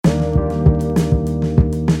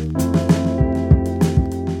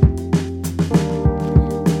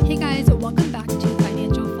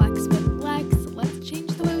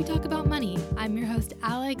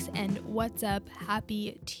what's up?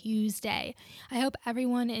 Happy Tuesday. I hope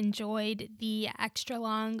everyone enjoyed the extra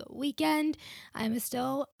long weekend. I'm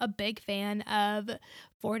still a big fan of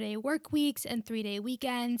 4-day work weeks and 3-day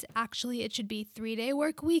weekends. Actually, it should be 3-day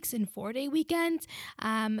work weeks and 4-day weekends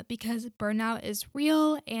because burnout is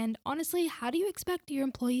real. And honestly, how do you expect your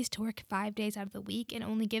employees to work 5 days out of the week and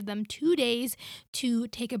only give them 2 days to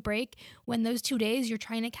take a break when those 2 days you're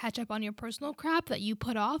trying to catch up on your personal crap that you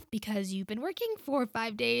put off because you've been working for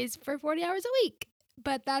 5 days for 40 hours a week?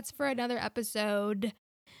 But that's for another episode.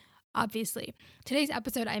 Obviously, today's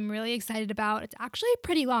episode I'm really excited about. It's actually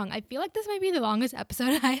pretty long. I feel like this might be the longest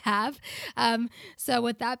episode I have. So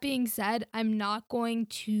with that being said, I'm not going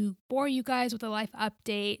to bore you guys with a life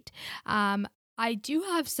update. I do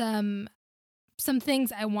have some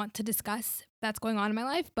things I want to discuss that's going on in my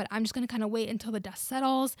life, but I'm just going to kind of wait until the dust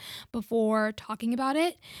settles before talking about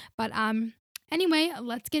it. But anyway,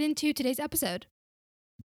 let's get into today's episode.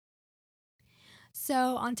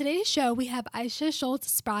 So on today's show, we have Aisha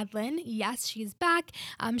Schultz Spradlin. Yes, she's back.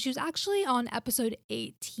 She was actually on episode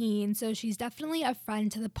 18, so she's definitely a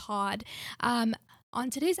friend to the pod. On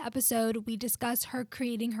today's episode, we discuss her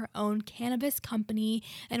creating her own cannabis company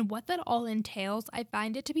and what that all entails. I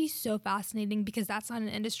find it to be so fascinating because that's not an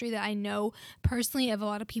industry that I know personally of a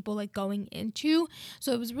lot of people like going into.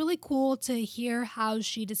 So it was really cool to hear how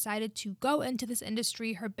she decided to go into this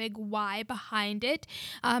industry, her big why behind it,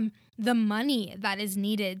 the money that is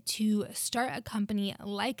needed to start a company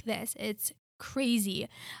like this. It's crazy.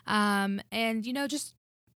 And, just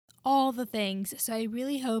all the things. So I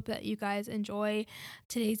really hope that you guys enjoy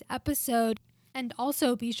today's episode. And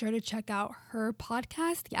also be sure to check out her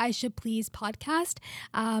podcast, the Aisha Please podcast.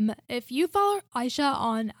 If you follow Aisha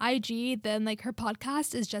on IG, then her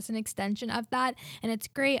podcast is just an extension of that. And it's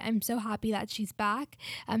great. I'm so happy that she's back.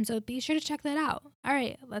 So be sure to check that out. All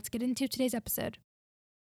right, let's get into today's episode.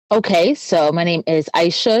 Okay, so my name is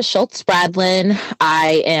Aisha Schultz Spradlin.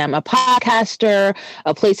 I am a podcaster,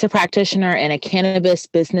 a placement practitioner, and a cannabis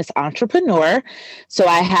business entrepreneur. So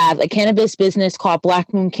I have a cannabis business called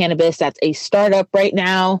Black Moon Cannabis. That's a startup right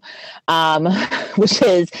now, which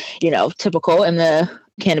is, typical in the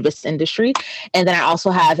cannabis industry. And then I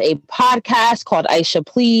also have a podcast called Aisha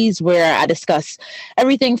Please, where I discuss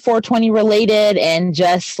everything 420 related and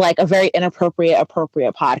just like a very appropriate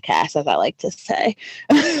podcast, as I like to say.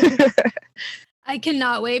 I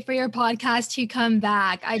cannot wait for your podcast to come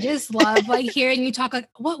back. I just love hearing you talk.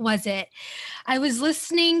 What was it? I was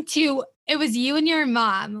listening to, it was you and your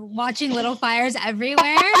mom watching Little Fires Everywhere.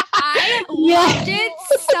 I loved it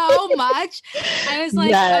so much. I was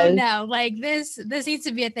like, Oh no, this needs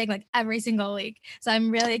to be a thing every single week. So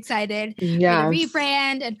I'm really excited for the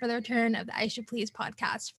rebrand and for the return of the Aisha Please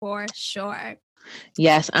podcast for sure.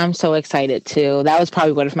 Yes, I'm so excited too. That was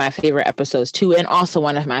probably one of my favorite episodes too, and also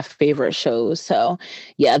one of my favorite shows. So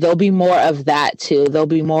yeah, there'll be more of that too. There'll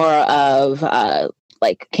be more of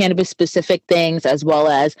cannabis specific things, as well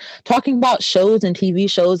as talking about shows and TV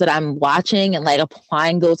shows that I'm watching and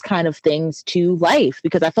applying those kind of things to life,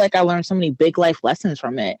 because I feel like I learned so many big life lessons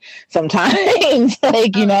from it sometimes.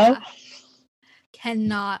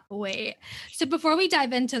 Cannot wait. So before we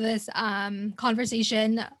dive into this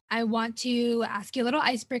conversation, I want to ask you a little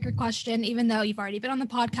icebreaker question, even though you've already been on the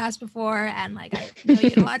podcast before and I know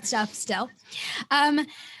you know a lot of stuff still.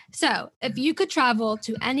 So if you could travel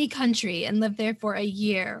to any country and live there for a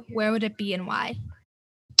year, where would it be and why?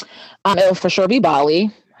 It would for sure be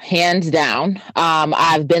Bali. Hands down.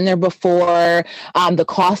 I've been there before. The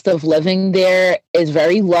cost of living there is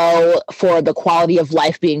very low for the quality of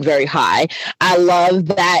life being very high. I love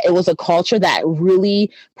that it was a culture that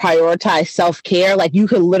really prioritized self-care. You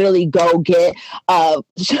could literally go get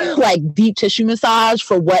deep tissue massage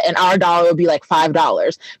for what in our dollar would be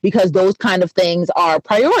 $5, because those kind of things are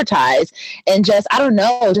prioritized. And just, I don't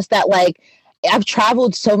know, just that I've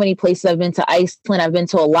traveled so many places. I've been to Iceland. I've been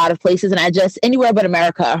to a lot of places, and I just anywhere but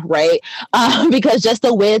America, right? Because just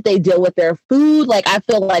the way that they deal with their food, I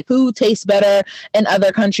feel like food tastes better in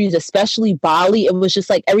other countries, especially Bali. It was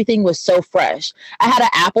just everything was so fresh. I had an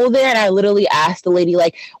apple there, and I literally asked the lady,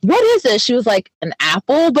 what is it? She was like, an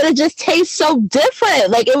apple, but it just tastes so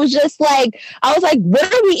different. It was just I was like,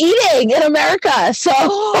 what are we eating in America? So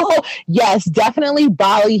yes, definitely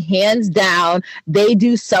Bali, hands down. They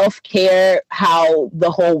do self-care how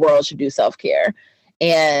the whole world should do self-care.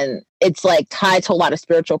 And it's tied to a lot of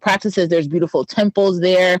spiritual practices. There's beautiful temples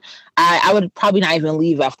there. I would probably not even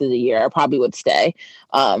leave after the year. I probably would stay.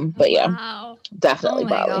 But yeah, definitely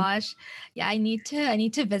Bali. Oh my gosh. Yeah, I need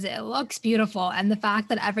to visit. It looks beautiful. And the fact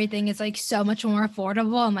that everything is so much more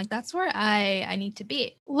affordable, I'm that's where I need to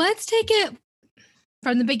be. Let's take it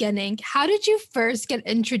from the beginning. How did you first get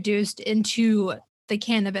introduced into the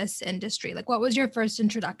cannabis industry? Like, what was your first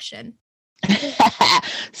introduction?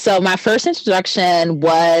 So my first introduction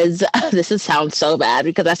was, sounds so bad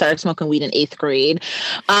because I started smoking weed in 8th grade.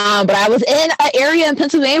 But I was in an area in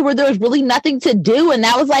Pennsylvania where there was really nothing to do. And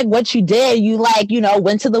that was like what you did. You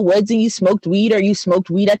went to the woods and you smoked weed, or you smoked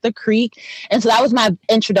weed at the creek. And so that was my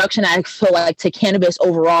introduction, I feel like, to cannabis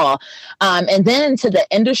overall. And then to the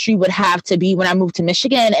industry would have to be when I moved to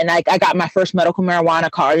Michigan and I got my first medical marijuana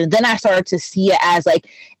card. And then I started to see it as like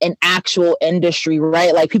an actual industry,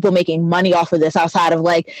 right? Like people making money off of this outside of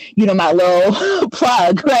my little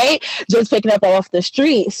plug, right? Just picking up off the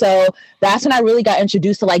street. So that's when I really got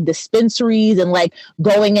introduced to like dispensaries and like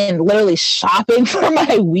going in literally shopping for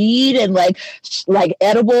my weed and like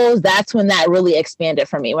edibles. That's when that really expanded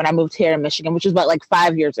for me when I moved here in Michigan, which was about like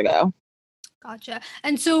 5 years ago. Gotcha.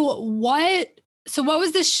 And so what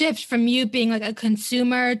was the shift from you being like a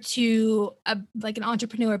consumer to like an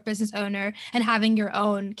entrepreneur, business owner, and having your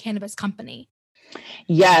own cannabis company?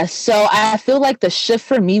 Yes. So I feel like the shift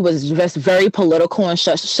for me was just very political and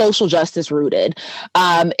social justice rooted.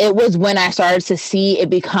 It was when I started to see it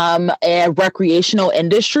become a recreational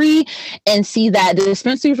industry and see that the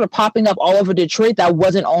dispensaries were popping up all over Detroit that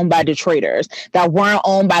wasn't owned by Detroiters, that weren't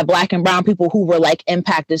owned by Black and brown people who were like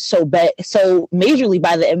impacted so majorly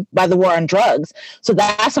by the war on drugs. So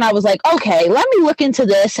that's when I was like, okay, let me look into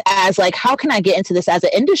this as like, how can I get into this as an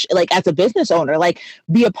industry, like as a business owner, like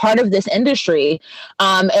be a part of this industry.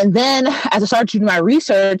 And then as I started to do my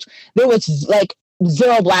research, there was like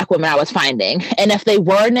 0 Black women I was finding. And if they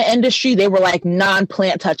were in the industry, they were like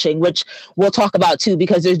non-plant touching, which we'll talk about too,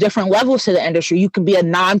 because there's different levels to the industry. You can be a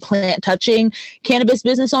non-plant touching cannabis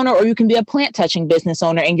business owner, or you can be a plant touching business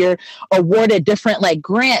owner, and you're awarded different like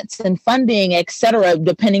grants and funding, et cetera,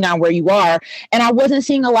 depending on where you are. And I wasn't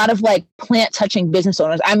seeing a lot of like plant touching business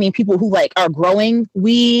owners. I mean, people who like are growing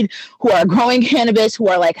weed, who are growing cannabis, who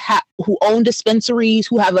are like, who own dispensaries,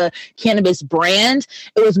 who have a cannabis brand.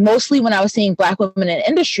 It was mostly when I was seeing Black women in the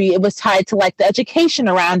industry, it was tied to like the education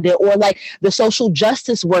around it or like the social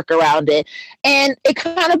justice work around it. And it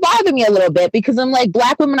kind of bothered me a little bit because I'm like,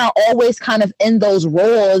 Black women are always kind of in those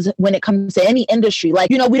roles when it comes to any industry. Like,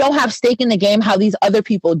 we don't have stake in the game how these other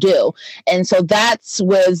people do. And so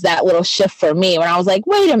was that little shift for me when I was like,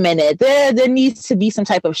 wait a minute, there needs to be some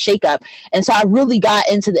type of shakeup. And so I really got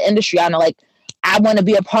into the industry. I want to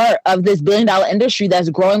be a part of this $1 billion industry that's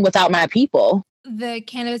growing without my people. The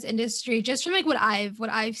cannabis industry, just from like what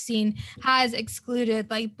I've seen, has excluded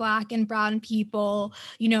like Black and brown people,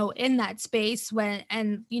 in that space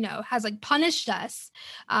has like punished us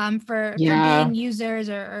for being users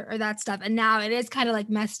or that stuff. And now it is kind of like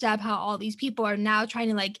messed up how all these people are now trying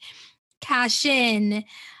to like cash in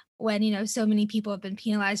when, so many people have been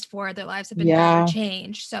penalized for it, their lives have been never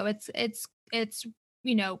changed. So it's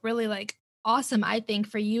really like awesome, I think,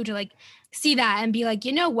 for you to like see that and be like,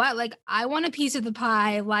 you know what, like I want a piece of the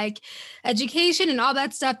pie, like education and all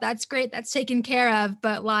that stuff. That's great. That's taken care of.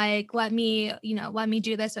 But like, let me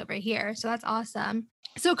do this over here. So that's awesome.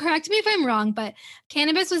 So correct me if I'm wrong, but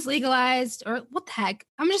cannabis was legalized, or what the heck?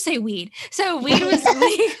 I'm going to say weed. So weed was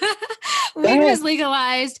was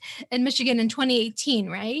legalized in Michigan in 2018,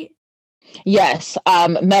 right? Yes,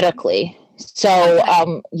 medically. So,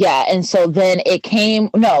 and so then it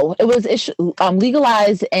was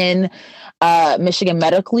legalized in Michigan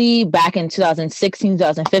medically back in 2016,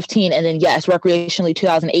 2015, and then recreationally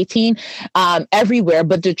 2018, everywhere.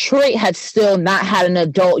 But Detroit had still not had an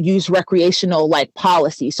adult use recreational like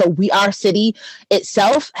policy. So our city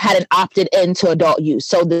itself hadn't opted into adult use.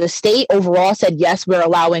 So the state overall said, yes, we're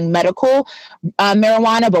allowing medical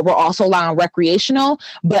marijuana, but we're also allowing recreational.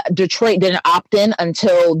 But Detroit didn't opt in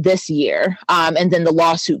until this year. And then the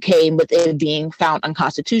lawsuit came with it being found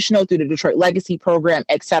unconstitutional through the Detroit Legacy Program,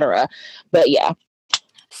 et cetera. But yeah.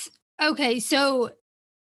 Okay, so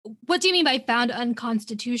what do you mean by found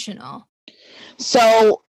unconstitutional?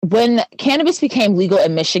 So when cannabis became legal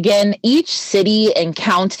in Michigan, each city and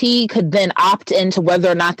county could then opt into whether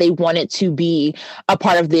or not they wanted to be a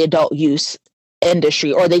part of the adult use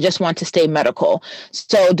industry, or they just want to stay medical.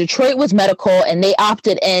 So Detroit was medical and they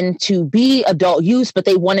opted in to be adult use, but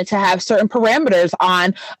they wanted to have certain parameters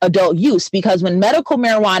on adult use, because when medical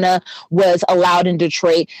marijuana was allowed in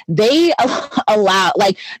Detroit, they allowed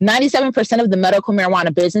like 97% of the medical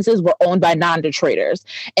marijuana businesses were owned by non-Detroiters.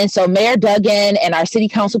 And so Mayor Duggan and our city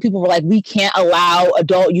council people were like, we can't allow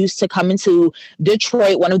adult use to come into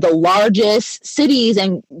Detroit, one of the largest cities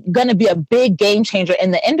and going to be a big game changer in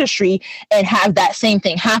the industry, and have have that same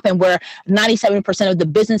thing happen where 97% of the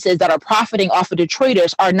businesses that are profiting off of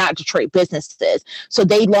Detroiters are not Detroit businesses. So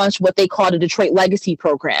they launched what they call the Detroit Legacy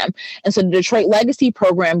Program. And so the Detroit Legacy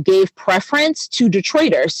Program gave preference to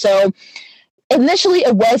Detroiters. So initially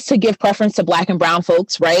it was to give preference to Black and brown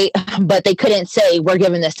folks, right? But they couldn't say we're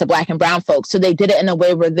giving this to Black and brown folks. So they did it in a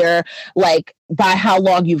way where they're like, by how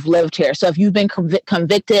long you've lived here. So if you've been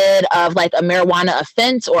convicted of like a marijuana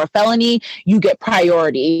offense or a felony, you get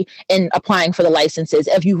priority in applying for the licenses.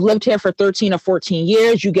 If you've lived here for 13 or 14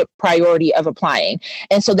 years, you get priority of applying.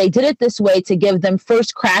 And so they did it this way to give them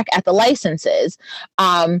first crack at the licenses.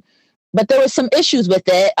 But there was some issues with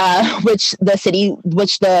it, which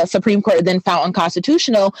the Supreme Court then found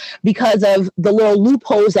unconstitutional because of the little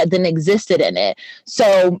loopholes that then existed in it.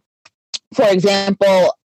 So, for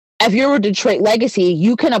example, if you're a Detroit Legacy,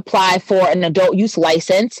 you can apply for an adult use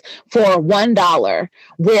license for $1,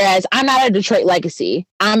 whereas I'm not a Detroit Legacy.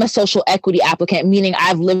 I'm a social equity applicant, meaning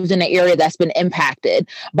I've lived in an area that's been impacted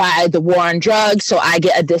by the war on drugs, so I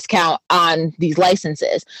get a discount on these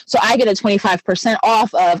licenses. So I get a 25%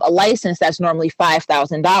 off of a license that's normally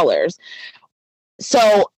 $5,000.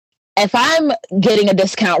 So if I'm getting a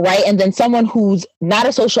discount, right, and then someone who's not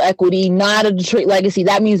a social equity, not a Detroit Legacy,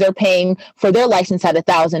 that means they're paying for their license at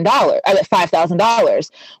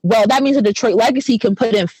 $5,000. Well, that means a Detroit Legacy can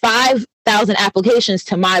put in 5,000 applications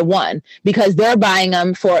to my one because they're buying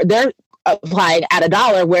them they're applying at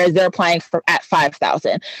 $1, whereas they're applying at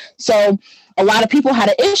 5,000. So a lot of people had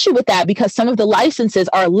an issue with that because some of the licenses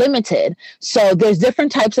are limited. So there's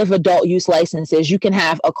different types of adult use licenses. You can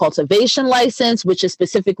have a cultivation license, which is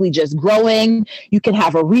specifically just growing. You can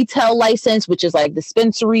have a retail license, which is like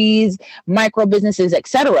dispensaries, micro businesses,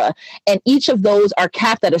 etc. And each of those are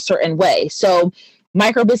capped at a certain way. So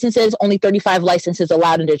micro businesses, only 35 licenses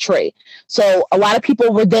allowed in Detroit. So a lot of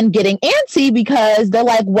people were then getting antsy because they're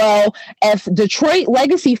like, well, if Detroit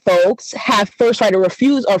Legacy folks have first right of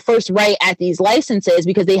refuse or first right at these licenses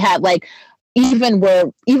because they had like, even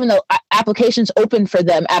though applications opened for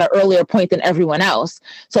them at an earlier point than everyone else.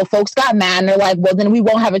 So folks got mad and they're like, well, then we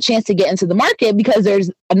won't have a chance to get into the market because there's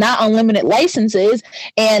not unlimited licenses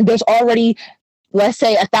and there's already, let's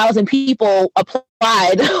say, 1,000 people applied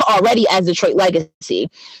already as Detroit Legacy.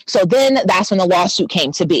 So then that's when the lawsuit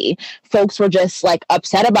came to be. Folks were just like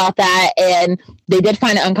upset about that. And they did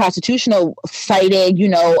find it unconstitutional,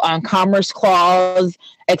 citing, on Commerce Clause,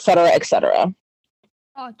 et cetera, et cetera.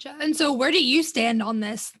 Gotcha. And so where do you stand on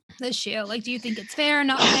this issue? Like, do you think it's fair,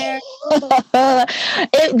 not fair? That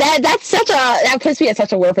puts me in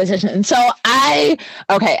such a weird position. So as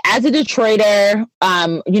a Detroiter,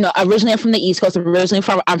 originally I'm from the East Coast.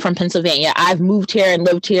 I'm from Pennsylvania. I've moved here and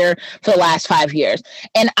lived here for the last 5 years.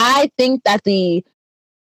 And I think that the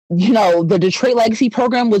Detroit Legacy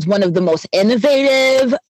Program was one of the most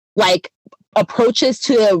innovative, approaches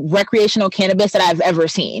to recreational cannabis that I've ever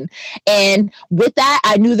seen. And with that,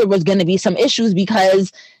 I knew there was going to be some issues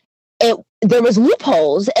because there was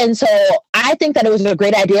loopholes. And so I think that it was a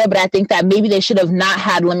great idea, but I think that maybe they should have not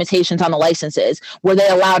had limitations on the licenses where they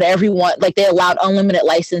allowed everyone, they allowed unlimited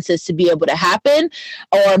licenses to be able to happen.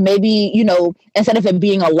 Or maybe, instead of it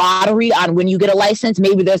being a lottery on when you get a license,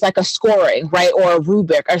 maybe there's like a scoring, right? Or a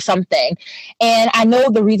rubric or something. And I know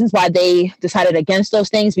the reasons why they decided against those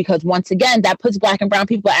things, because once again, that puts Black and brown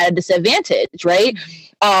people at a disadvantage, right?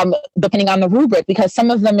 Depending on the rubric, because some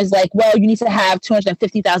of them is like, well, you need to have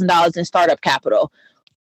 $250,000 in startup capital.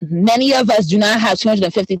 Many of us do not have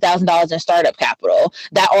 $250,000 in startup capital.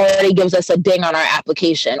 That already gives us a ding on our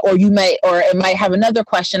application. Or it might have another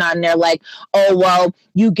question on there like, oh, well,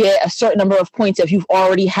 you get a certain number of points if you've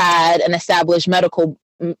already had an established medical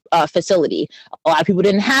facility. A lot of people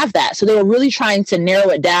didn't have that. So they were really trying to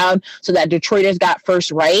narrow it down so that Detroiters got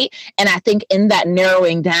first right. And I think in that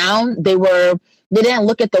narrowing down, they didn't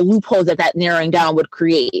look at the loopholes that narrowing down would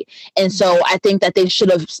create. And so I think that they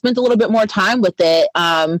should have spent a little bit more time with it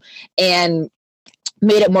and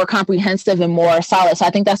made it more comprehensive and more solid. So I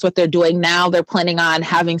think that's what they're doing now. They're planning on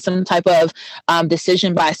having some type of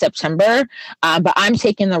decision by September. But I'm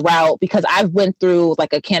taking the route because I've went through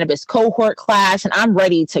like a cannabis cohort class and I'm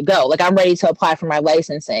ready to go. I'm ready to apply for my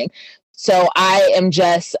licensing. So I am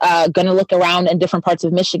just going to look around in different parts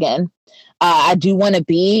of Michigan. I do want to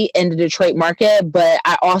be in the Detroit market, but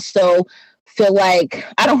I also feel like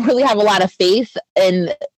I don't really have a lot of faith in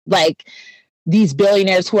these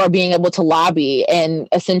billionaires who are being able to lobby and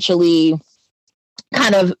essentially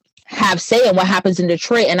kind of have say in what happens in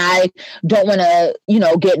Detroit. And I don't want to,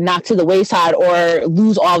 get knocked to the wayside or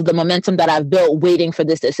lose all of the momentum that I've built waiting for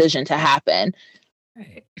this decision to happen.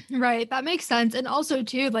 Right. Right. That makes sense. And also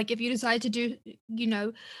too, like if you decide to do,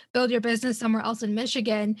 build your business somewhere else in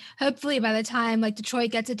Michigan, hopefully by the time like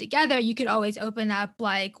Detroit gets it together, you could always open up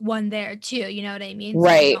like one there too. You know what I mean? So you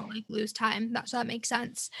Right, don't like lose time. That makes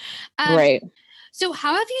sense. Um, right. so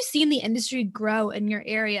how have you seen the industry grow in your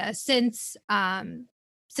area since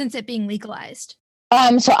it being legalized?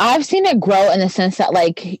 So I've seen it grow in the sense that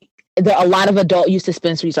like there a lot of adult use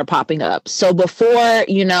dispensaries are popping up. So before,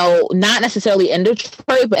 not necessarily in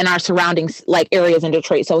Detroit, but in our surroundings like areas in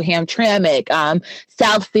Detroit. So Hamtramck,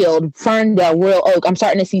 Southfield, Ferndale, Royal Oak. I'm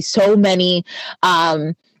starting to see so many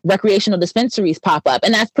recreational dispensaries pop up.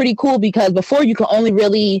 And that's pretty cool because before you could only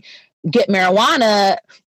really get marijuana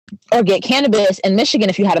or get cannabis in Michigan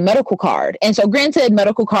if you had a medical card. And so granted,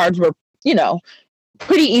 medical cards were,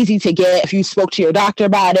 pretty easy to get if you spoke to your doctor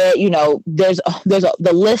about it.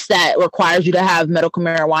 The list that requires you to have medical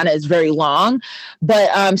marijuana is very long,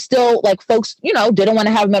 but still like folks, didn't want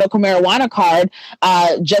to have a medical marijuana card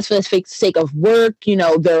just for the sake of work,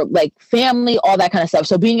 their like family, all that kind of stuff.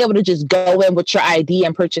 So being able to just go in with your ID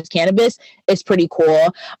and purchase cannabis is pretty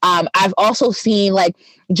cool. I've also seen like,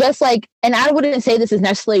 just like, and I wouldn't say this is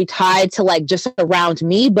necessarily tied to like just around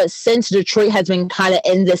me, but since Detroit has been kind of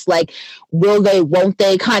in this like will they, won't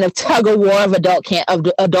they kind of tug of war of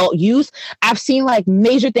adult use, I've seen like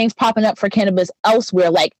major things popping up for cannabis elsewhere,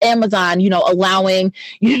 like Amazon, allowing,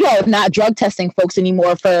 not drug testing folks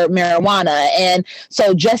anymore for marijuana. And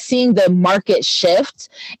so just seeing the market shift.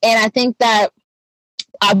 And I think that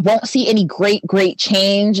I won't see any great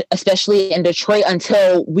change, especially in Detroit,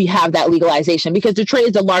 until we have that legalization, because Detroit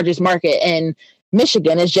is the largest market in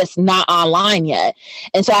Michigan. It's just not online yet.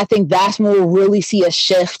 And so I think that's when we'll really see a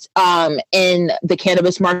shift in the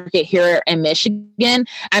cannabis market here in Michigan.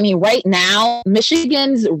 I mean, right now,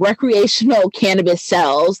 Michigan's recreational cannabis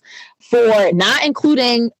sales, for not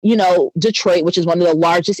including, Detroit, which is one of the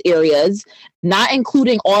largest areas, not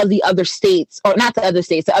including all the other states, or not the other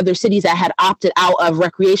states, the other cities that had opted out of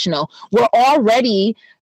recreational, were already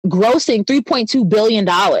grossing $3.2 billion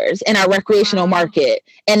in our recreational market.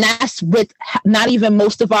 And that's with not even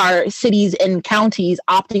most of our cities and counties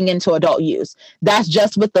opting into adult use. That's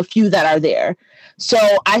just with the few that are there. So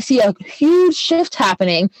I see a huge shift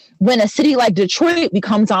happening when a city like Detroit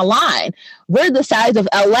becomes online. We're the size of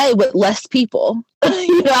LA with less people,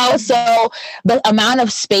 so the amount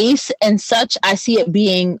of space and such, I see it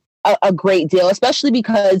being a great deal, especially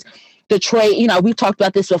because Detroit, we've talked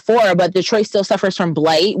about this before, but Detroit still suffers from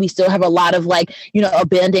blight. We still have a lot of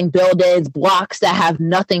abandoned buildings, blocks that have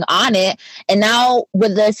nothing on it. And now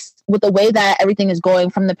with the way that everything is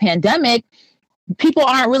going from the pandemic, people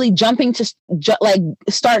aren't really jumping to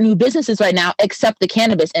start new businesses right now, except the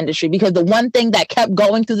cannabis industry, because the one thing that kept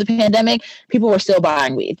going through the pandemic, people were still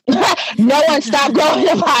buying weed. No one stopped going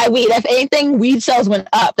to buy weed. If anything, weed sales went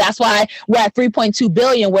up. That's why we're at 3.2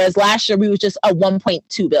 billion, whereas last year we was just a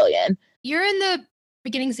 1.2 billion. You're in the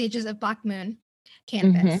beginning stages of Black Moon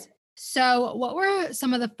Cannabis. Mm-hmm. So what were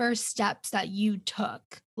some of the first steps that you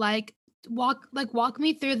took? Walk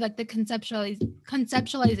me through like the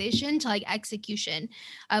conceptualization to like execution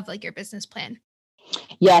of like your business plan.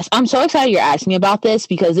 Yes, I'm so excited you're asking me about this,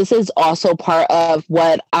 because this is also part of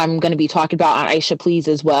what I'm going to be talking about on Aisha Please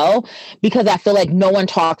as well, because I feel like no one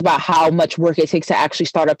talked about how much work it takes to actually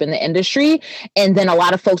start up in the industry. And then a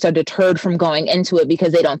lot of folks are deterred from going into it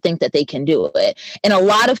because they don't think that they can do it. And a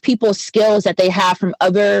lot of people's skills that they have from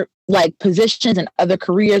other like positions and other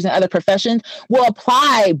careers and other professions will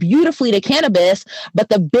apply beautifully to cannabis. But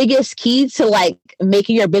the biggest key to like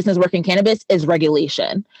making your business work in cannabis is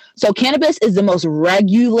regulation. So cannabis is the most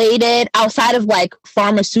regulated outside of like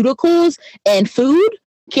pharmaceuticals and food.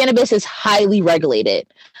 Cannabis is highly regulated,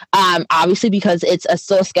 obviously, because it's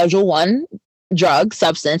still a Schedule 1 drug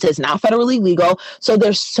substance. Is not federally legal. So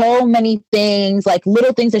there's so many things, like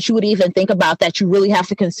little things that you would even think about that you really have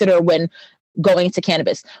to consider when going to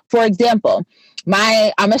cannabis. For example,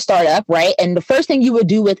 I'm a startup, right? And the first thing you would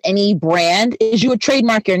do with any brand is you would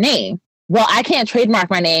trademark your name. Well, I can't trademark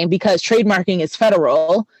my name because trademarking is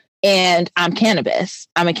federal, and I'm cannabis.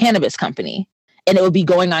 I'm a cannabis company, and it would be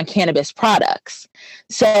going on cannabis products.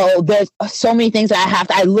 So there's so many things that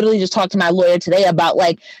I literally just talked to my lawyer today about,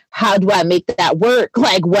 like, how do I make that work?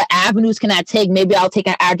 Like, what avenues can I take? Maybe I'll take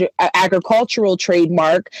an agricultural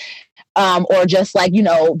trademark, or just like,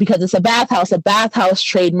 because it's a bathhouse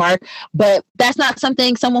trademark, but that's not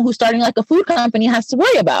something someone who's starting like a food company has to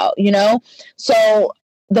worry about, So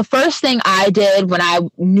the first thing I did when I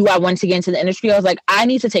knew I wanted to get into the industry, I was like, I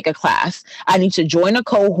need to take a class. I need to join a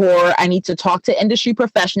cohort. I need to talk to industry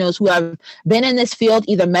professionals who have been in this field,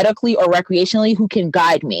 either medically or recreationally, who can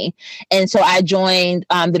guide me. And so I joined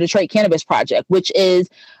the Detroit Cannabis Project, which is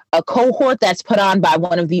a cohort that's put on by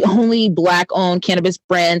one of the only Black-owned cannabis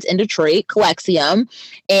brands in Detroit, Collexium,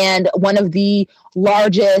 and one of the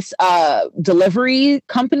largest delivery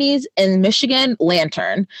companies in Michigan,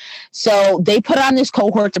 Lantern. So they put on this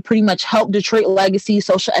cohort to pretty much help Detroit legacy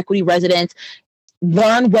social equity residents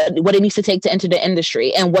learn what it needs to take to enter the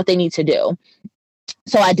industry and what they need to do.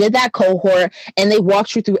 So I did that cohort, and they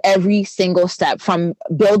walked you through every single step from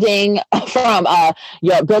building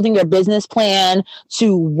your business plan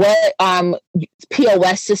to what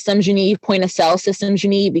POS systems you need, point of sale systems you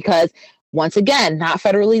need, because once again, not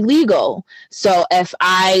federally legal. So if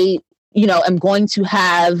I, am going to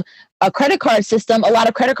have a credit card system, a lot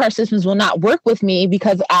of credit card systems will not work with me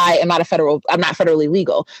because I'm not federally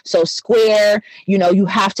legal. So Square, you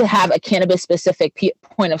have to have a cannabis specific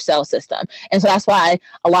point of sale system. And so that's why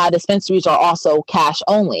a lot of dispensaries are also cash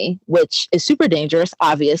only, which is super dangerous,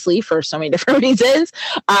 obviously, for so many different reasons.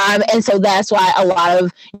 And so that's why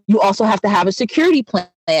you also have to have a security plan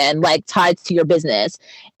like tied to your business.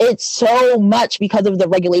 It's so much because of the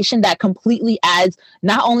regulation that completely adds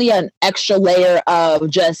not only an extra layer of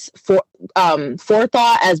just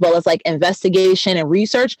forethought as well as like investigation and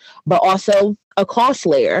research, but also a cost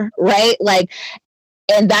layer, right?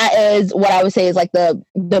 And that is what I would say is like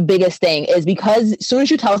the biggest thing, is because as soon as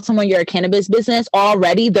you tell someone you're a cannabis business,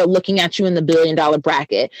 already they're looking at you in the $1 billion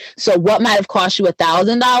bracket. So what might have cost you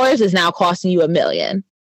 $1,000 is now costing you $1 million.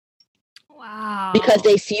 Wow. Because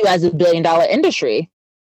they see you as $1 billion industry.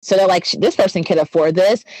 So they're like, this person can afford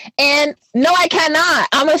this. And no, I cannot.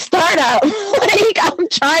 I'm a startup. I'm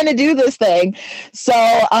trying to do this thing. So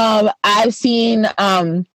I've seen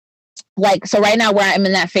so right now where I'm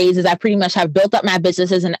in that phase is I pretty much have built up my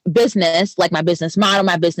business as a business, like my business model,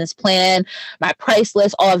 my business plan, my price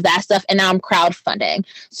list, all of that stuff. And now I'm crowdfunding.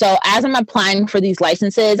 So as I'm applying for these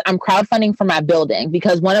licenses, I'm crowdfunding for my building,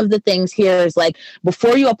 because one of the things here is like,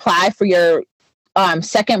 before you apply for your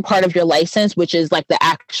second part of your license, which is like the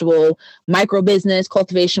actual micro business,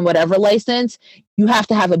 cultivation, whatever license, you have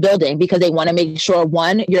to have a building, because they want to make sure,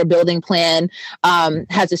 one, your building plan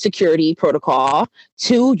has a security protocol.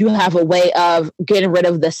 Two, you have a way of getting rid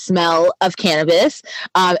of the smell of cannabis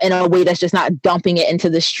in a way that's just not dumping it into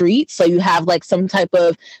the street. So you have like some type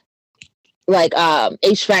of like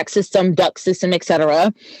HVAC system, duct system,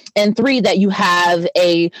 etc. And three, that you have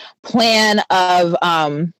a plan of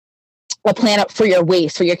up for your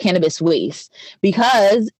waste, for your cannabis waste,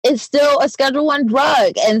 because it's still a Schedule I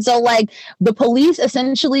drug. And so like the police,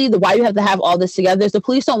 essentially, why you have to have all this together is the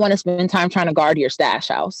police don't want to spend time trying to guard your stash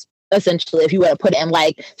house. Essentially, if you were to put it in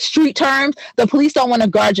like street terms, the police don't want to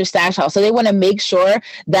guard your stash house. So they want to make sure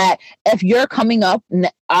that if you're coming up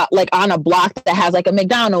like on a block that has like a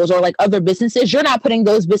McDonald's or like other businesses, you're not putting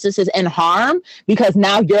those businesses in harm, because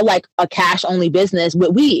now you're like a cash only business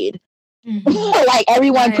with weed. Mm-hmm. Like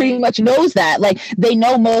everyone pretty much knows that. Like they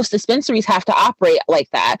know most dispensaries have to operate like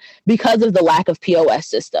that because of the lack of POS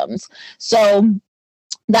systems. So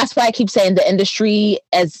that's why I keep saying the industry,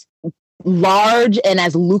 as large and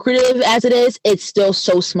as lucrative as it is, it's still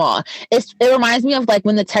so small. It reminds me of like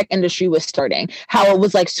when the tech industry was starting, how it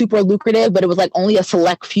was like super lucrative, but it was like only a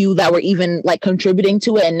select few that were even like contributing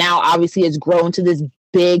to it. And now obviously it's grown to this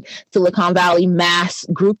big Silicon Valley mass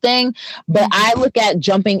group thing. But I look at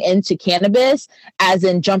jumping into cannabis as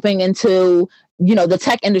in jumping into, the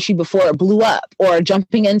tech industry before it blew up, or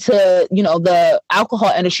jumping into, the alcohol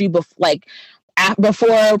industry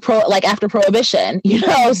after prohibition,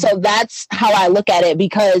 so that's how I look at it.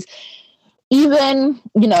 Because even,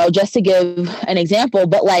 just to give an example,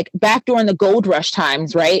 but like back during the gold rush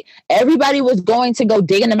times, right? Everybody was going to go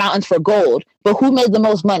dig in the mountains for gold, but who made the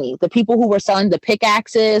most money? The people who were selling the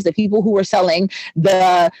pickaxes, the people who were selling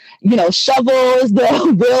the, shovels,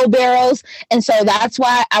 the wheelbarrows. And so that's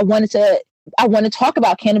why I want to talk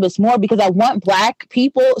about cannabis more, because I want Black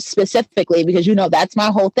people specifically, because, that's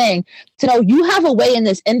my whole thing, to know you have a way in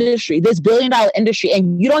this industry, this $1 billion industry,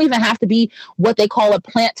 and you don't even have to be what they call a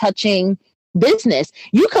plant touching business.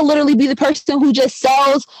 You could literally be the person who just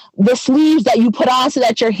sells the sleeves that you put on so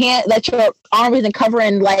that your arm isn't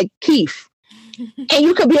covering like Keef. And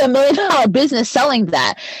you could be $1 million business selling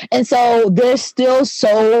that. And so there's still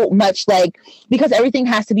so much, like, because everything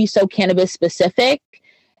has to be so cannabis specific,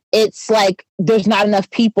 it's like there's not enough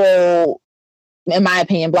people, in my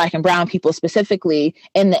opinion, Black and brown people specifically,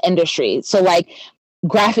 in the industry. So like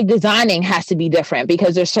graphic designing has to be different,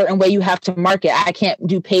 because there's a certain way you have to market. I can't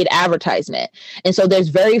do paid advertisement. And so there's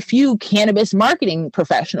very few cannabis marketing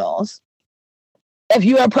professionals. if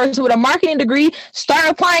you're a person with a marketing degree, start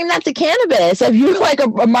applying that to cannabis. If you're like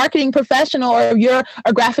a marketing professional or if you're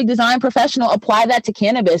a graphic design professional, apply that to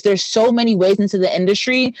cannabis. There's so many ways into the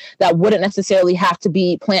industry that wouldn't necessarily have to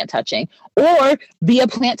be plant touching or be a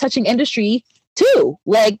plant touching industry too.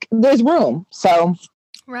 Like there's room. So,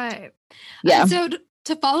 right. Yeah. So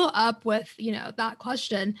to follow up with, that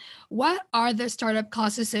question, what are the startup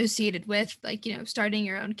costs associated with like, starting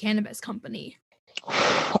your own cannabis company?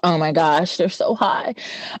 Oh my gosh, they're so high.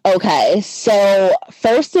 Okay, so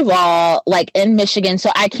first of all, like in Michigan,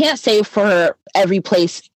 so I can't say for every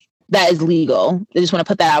place that is legal. I just want to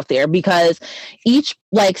put that out there because each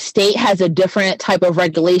like state has a different type of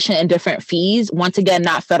regulation and different fees. Once again,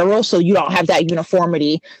 not federal, so you don't have that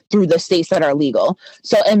uniformity through the states that are legal.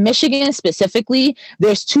 So in Michigan specifically,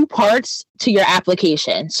 there's two parts to your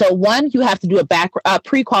application. So one, you have to do a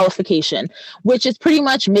pre-qualification, which is pretty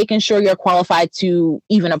much making sure you're qualified to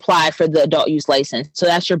even apply for the adult use license. So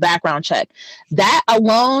that's your background check. That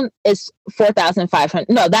alone is $4,500.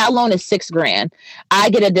 No, that alone is $6,000. I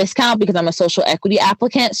get a discount because I'm a social equity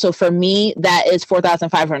applicant. So for me, that is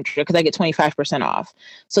 $4,500 because I get 25% off.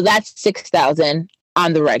 So that's $6,000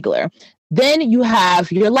 on the regular. Then you have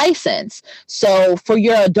your license. So for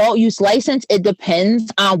your adult use license, it depends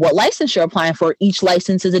on what license you're applying for. Each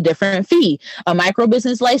license is a different fee. A micro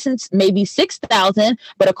business license may be $6,000,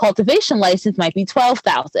 but a cultivation license might be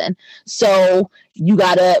 $12,000. So you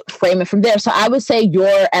got to frame it from there. So I would say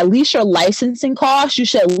at least your licensing cost, you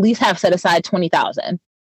should at least have set aside $20,000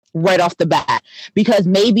 right off the bat, because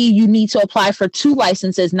maybe you need to apply for 2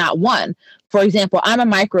 licenses, not 1. For example, I'm a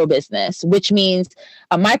micro business, which means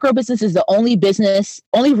a micro business is the only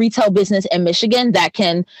retail business in Michigan that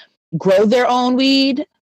can grow their own weed,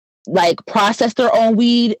 like process their own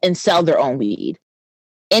weed and sell their own weed.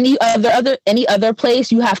 Any other place,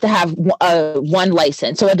 you have to have one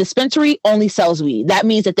license. So a dispensary only sells weed. That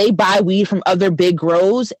means that they buy weed from other big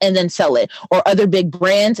grows and then sell it, or other big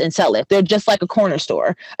brands and sell it. They're just like a corner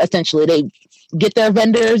store, essentially. They get their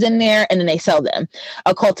vendors in there and then they sell them.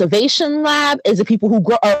 A cultivation lab is the people who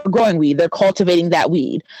are growing weed. They're cultivating that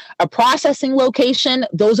weed. A processing location,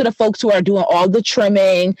 those are the folks who are doing all the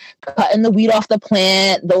trimming, cutting the weed off the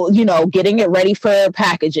plant, getting it ready for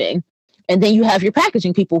packaging. And then you have your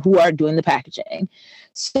packaging people who are doing the packaging.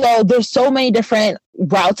 So there's so many different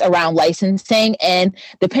routes around licensing. And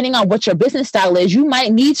depending on what your business style is, you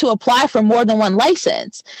might need to apply for more than one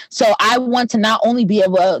license. So I want to not only be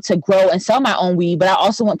able to grow and sell my own weed, but I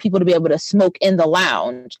also want people to be able to smoke in the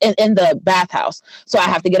lounge, in the bathhouse. So I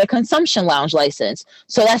have to get a consumption lounge license.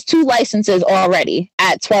 So that's 2 licenses already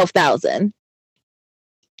at $12,000.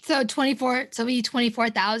 So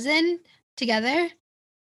 24,000 together?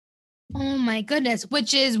 Oh my goodness,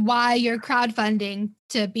 which is why you're crowdfunding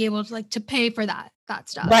to be able to to pay for that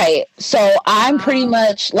stuff. Right. So I'm pretty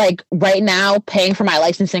much like right now paying for my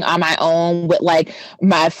licensing on my own with like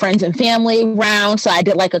my friends and family around. So I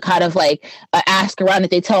did like a kind of like ask around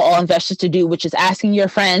that they tell all investors to do, which is asking your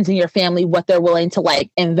friends and your family what they're willing to like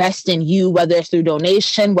invest in you, whether it's through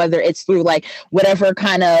donation, whether it's through like whatever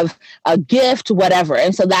kind of a gift, whatever.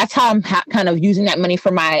 And so that's how I'm kind of using that money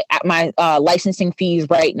for my licensing fees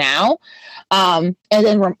right now. And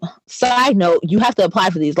then side note, you have to apply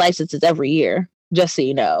for these licenses every year. Just so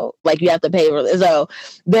you know, like you have to pay for this. So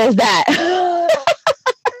there's that.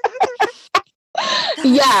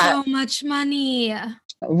 Yeah. So much money.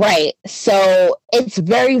 Right. So it's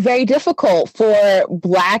very, very difficult for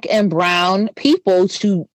Black and brown people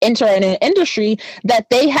to enter in an industry that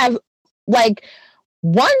they have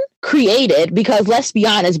created, because let's be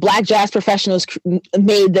honest, Black jazz professionals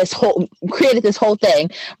created this whole thing.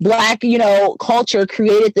 Black, culture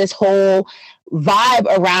created this whole vibe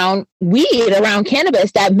around weed, around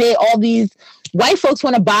cannabis, that made all these white folks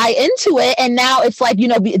want to buy into it. And now it's like,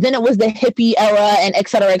 then it was the hippie era and et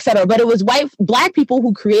cetera, but it was Black people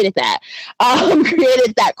who created that,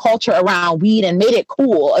 created that culture around weed and made it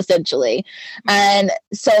cool, essentially. And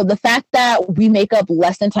so the fact that we make up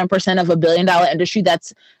less than 10% of $1 billion industry,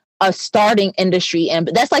 that's a starting industry. And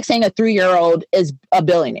that's like saying a 3-year-old is a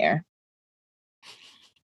billionaire.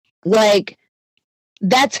 Like,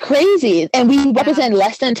 that's crazy. And we represent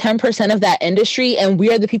less than 10% of that industry. And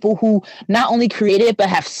we are the people who not only created it, but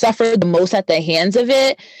have suffered the most at the hands of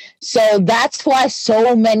it. So that's why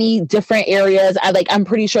so many different areas, I'm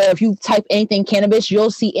pretty sure if you type anything cannabis,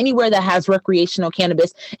 you'll see anywhere that has recreational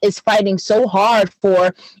cannabis is fighting so hard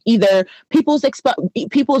for either people's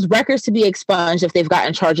records to be expunged if they've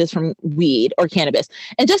gotten charges from weed or cannabis.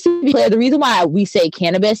 And just to be clear, the reason why we say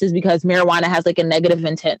cannabis is because marijuana has like a negative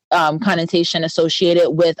intent connotation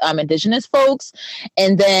associated with indigenous folks.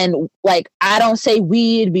 And then I don't say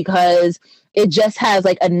weed because it just has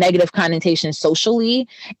like a negative connotation socially.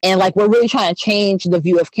 And like, we're really trying to change the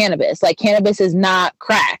view of cannabis. Like, cannabis is not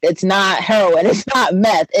crack. It's not heroin. It's not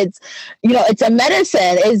meth. It's, you know, it's a medicine.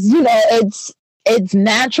 It's, you know, it's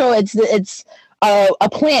natural. It's a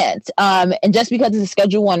plant. And just because it's a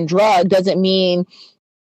Schedule I drug doesn't mean,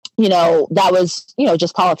 you know, that was, you know,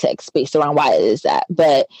 just politics based around why it is that.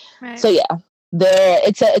 But right. So yeah,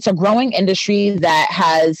 it's a growing industry that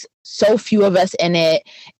has so few of us in it,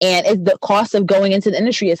 and the cost of going into the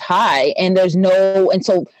industry is high, and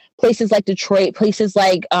so places like Detroit, places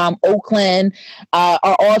like Oakland are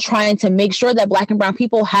all trying to make sure that Black and brown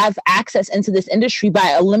people have access into this industry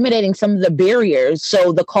by eliminating some of the barriers.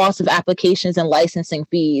 So the cost of applications and licensing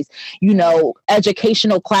fees, you know,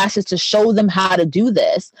 educational classes to show them how to do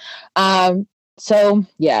this. So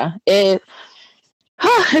yeah, it's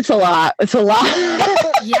a lot. It's a lot.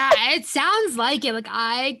 Yeah, it sounds like it. Like,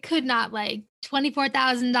 I could not, like,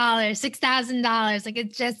 $24,000, $6,000. Like,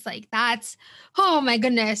 it's just like, that's, oh my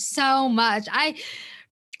goodness, so much. I'd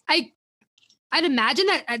imagine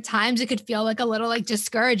that at times it could feel like a little like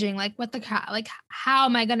discouraging. Like, like, how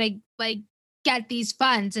am I going to like get these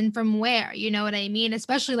funds and from where? You know what I mean?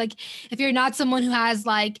 Especially like if you're not someone who has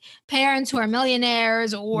like parents who are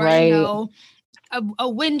millionaires, or, right, you know, a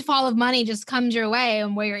windfall of money just comes your way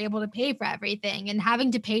and where you're able to pay for everything, and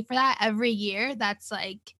having to pay for that every year, that's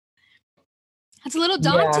a little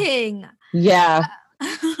daunting. Yeah.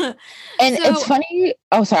 And so, it's funny.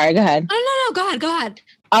 Oh, sorry. Go ahead. No. Go ahead.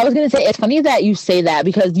 I was going to say, it's funny that you say that,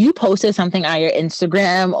 because you posted something on your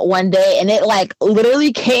Instagram one day and it like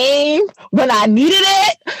literally came when I needed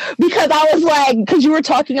it, because I was like, because you were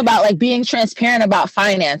talking about like being transparent about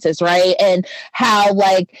finances, right? And how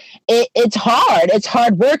like it's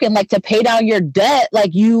hard work, and like to pay down your debt,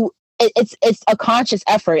 like it's a conscious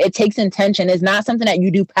effort. It takes intention. It's not something that you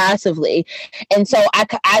do passively. And so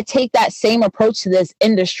I take that same approach to this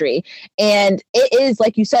industry. And it is,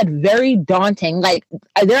 like you said, very daunting. Like,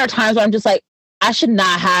 there are times where I'm just like, I should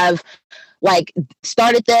not have like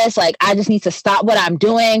started this. Like, I just need to stop what I'm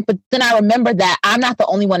doing. But then I remember that I'm not the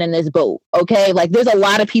only one in this boat. Okay. Like, there's a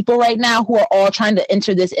lot of people right now who are all trying to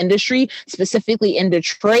enter this industry, specifically in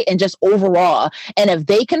Detroit and just overall. And if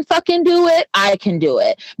they can fucking do it, I can do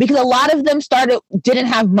it. Because a lot of them didn't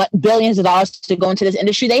have billions of dollars to go into this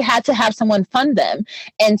industry. They had to have someone fund them.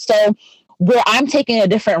 And so where I'm taking a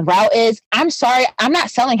different route is, I'm sorry, I'm not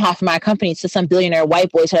selling half of my company to some billionaire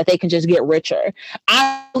white boys so that they can just get richer.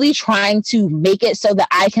 I'm really trying to make it so that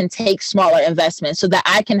I can take smaller investments, so that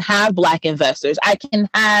I can have Black investors. I can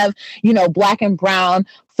have, you know, Black and brown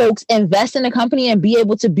folks invest in a company and be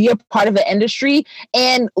able to be a part of an industry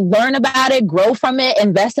and learn about it, grow from it,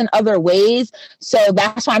 invest in other ways. So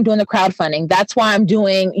that's why I'm doing the crowdfunding. That's why I'm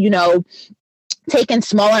doing, you know, taking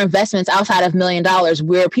smaller investments outside of $1 million,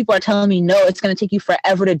 where people are telling me, no, it's going to take you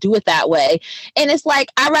forever to do it that way. And it's like,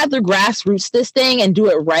 I'd rather grassroots this thing and do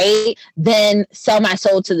it right than sell my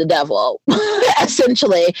soul to the devil,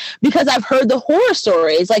 essentially, because I've heard the horror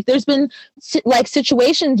stories. Like, there's been like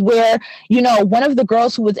situations where, you know, one of the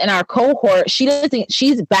girls who was in our cohort,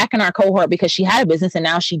 she's back in our cohort because she had a business, and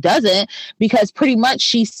now she doesn't, because pretty much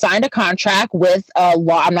she signed a contract with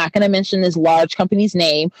I'm not going to mention this large company's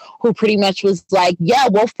name, who pretty much was like, yeah,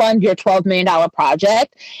 we'll fund your $12 million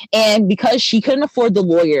project. And because she couldn't afford the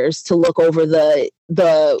lawyers to look over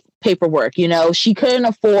the paperwork, you know, she couldn't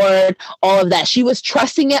afford all of that. She was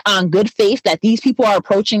trusting it on good faith that these people are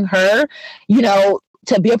approaching her, you know,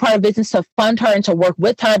 to be a part of business, to fund her and to work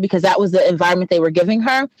with her, because that was the environment they were giving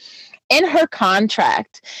her. In her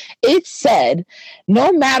contract, it said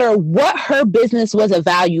no matter what her business was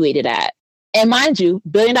evaluated at, and mind you,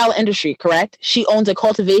 $1 billion industry, correct? She owns a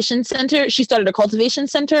cultivation center. She started a cultivation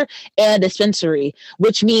center and a dispensary,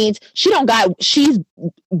 which means she's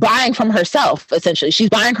buying from herself, essentially. She's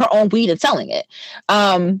buying her own weed and selling it.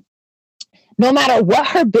 No matter what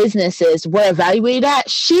her businesses were evaluated at,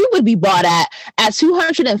 she would be bought at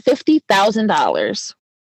 $250,000.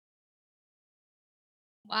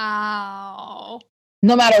 Wow.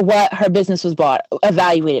 No matter what her business was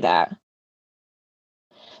evaluated at.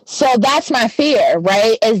 So that's my fear,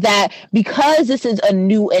 right? Is that because this is a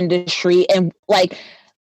new industry, and like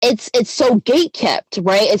it's so gate kept,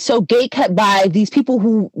 right? It's so gate kept by these people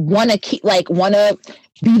who want to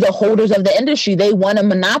be the holders of the industry. They want to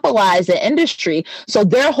monopolize the industry. So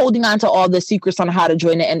they're holding on to all the secrets on how to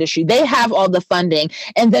join the industry. They have all the funding,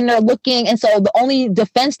 and then they're looking. And so the only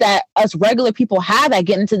defense that us regular people have that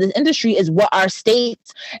get into this industry is what our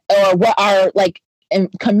states or what our like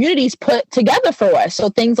communities put together for us. So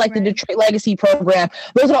things like the Detroit Legacy Program,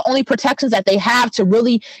 those are the only protections that they have to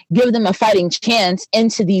really give them a fighting chance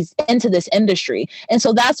into this industry. And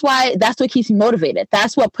so that's what keeps me motivated.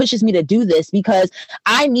 That's what pushes me to do this, because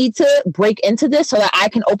I need to break into this so that I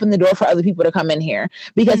can open the door for other people to come in here,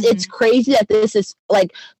 because it's crazy that this is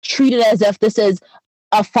like treated as if this is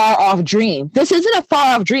a far off dream. This isn't a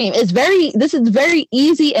far off dream. This is very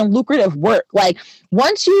easy and lucrative work. Like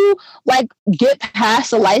once you like get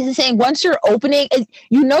past the licensing, once you're opening,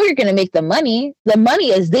 you're going to make the money. The money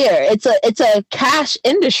is there. It's a cash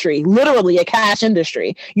industry, literally a cash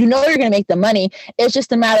industry. You're going to make the money. It's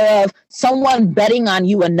just a matter of someone betting on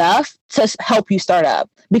you enough to help you start up.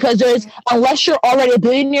 Because unless you're already a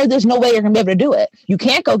billionaire, there's no way you're going to be able to do it. You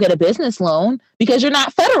can't go get a business loan because you're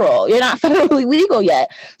not federal. You're not federally legal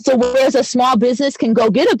yet. So whereas a small business can go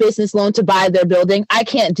get a business loan to buy their building, I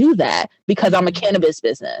can't do that because I'm a cannabis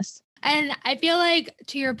business. And I feel like,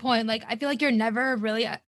 to your point, like, I feel like you're never really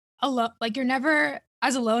alone. Like you're never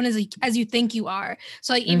as alone as you think you are.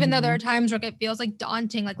 So like, even though there are times where it feels like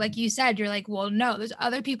daunting, like you said, you're like, well, no, there's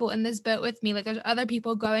other people in this boat with me. Like there's other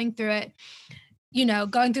people going through it,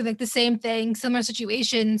 going through like the same thing, similar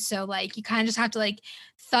situations. So like, you kind of just have to like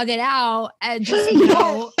thug it out and just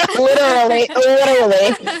know literally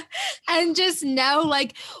and just know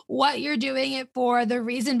like what you're doing it for, the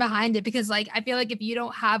reason behind it. Because like, I feel like if you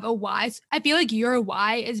don't have a why, I feel like your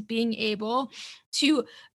why is being able to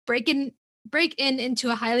break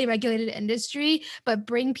into a highly regulated industry, but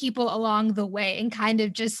bring people along the way and kind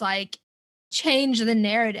of just like change the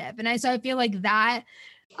narrative. And I feel like that,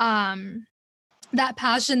 that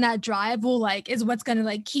passion, that drive will like is what's going to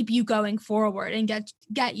like keep you going forward and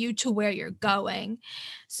get you to where you're going.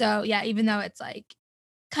 So yeah, even though it's like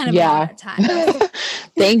kind of a lot at times.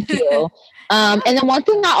 Thank you. And then one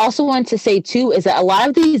thing I also want to say too is that a lot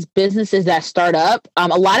of these businesses that start up, a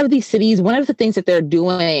lot of these cities, one of the things that they're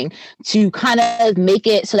doing to kind of make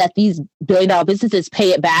it so that these billion-dollar businesses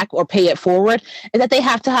pay it back or pay it forward is that they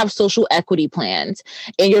have to have social equity plans.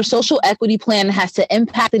 And your social equity plan has to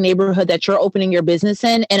impact the neighborhood that you're opening your business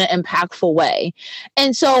in an impactful way.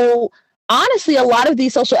 And so honestly, a lot of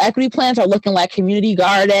these social equity plans are looking like community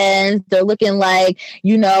gardens. They're looking like,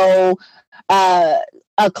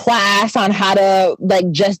 a class on how to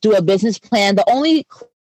like just do a business plan. The only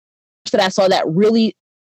that I saw that really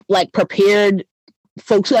like prepared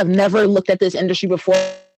folks who have never looked at this industry before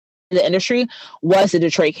the industry was the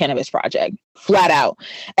Detroit Cannabis Project, flat out.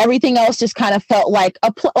 Everything else just kind of felt like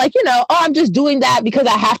I'm just doing that because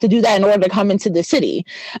I have to do that in order to come into the city.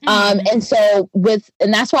 And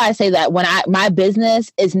that's why I say that when my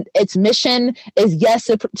business its mission is yes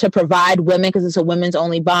to provide women, because it's a women's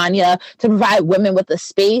only banya, to provide women with a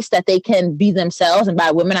space that they can be themselves, and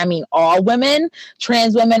by women I mean all women,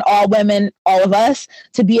 trans women, all of us,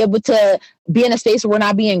 to be able to be in a space where we're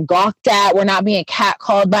not being gawked at, we're not being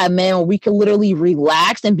catcalled by men, where we can literally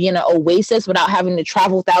relax and be in an oasis without having to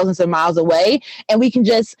travel thousands of miles away, and we can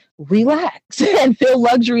just relax and feel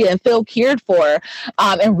luxury and feel cared for,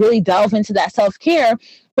 and really delve into that self-care.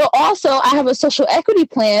 But also I have a social equity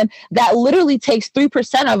plan that literally takes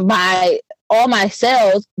 3% of all my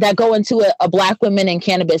sales that go into a Black Women in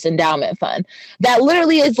Cannabis Endowment Fund. That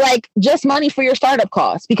literally is like just money for your startup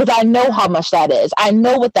costs, because I know how much that is. I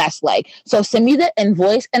know what that's like. So send me the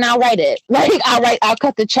invoice and I'll write it. I'll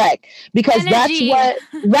cut the check, because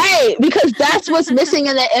because that's what's missing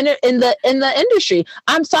in the industry.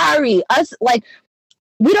 I'm sorry.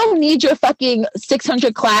 We don't need your fucking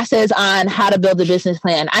 600 classes on how to build a business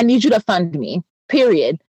plan. I need you to fund me,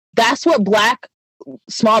 period. That's what Black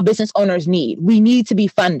small business owners need. We need to be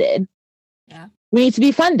funded. Yeah. We need to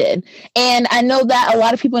be funded. And I know that a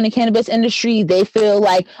lot of people in the cannabis industry, they feel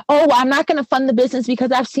like, oh, well, I'm not going to fund the business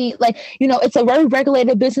because I've seen it's a very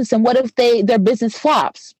regulated business. And what if their business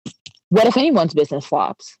flops? What if anyone's business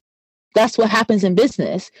flops? That's what happens in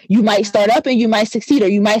business. You might start up and you might succeed, or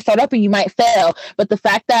you might start up and you might fail. But the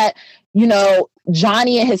fact that,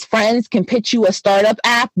 Johnny and his friends can pitch you a startup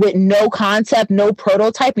app with no concept, no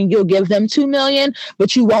prototype, and you'll give them $2 million,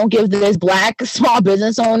 but you won't give this Black small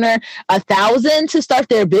business owner $1,000 to start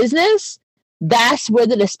their business. That's where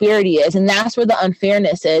the disparity is. And that's where the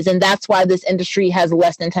unfairness is. And that's why this industry has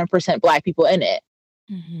less than 10% Black people in it.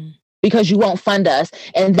 Mm-hmm. Because you won't fund us.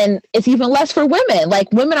 And then it's even less for women.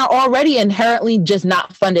 Like, women are already inherently just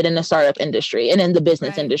not funded in the startup industry and in the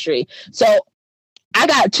business industry. So I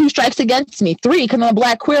got 2 strikes against me, 3, because I'm a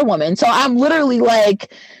Black queer woman. So I'm literally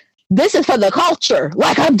like, this is for the culture.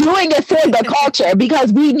 Like, I'm doing it for the culture,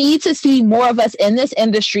 because we need to see more of us in this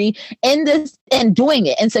industry, and doing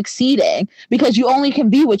it and succeeding, because you only can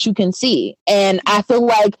be what you can see. And I feel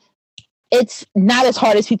like it's not as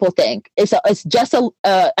hard as people think. It's just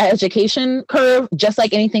a education curve, just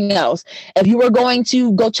like anything else. If you were going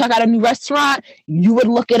to go check out a new restaurant, you would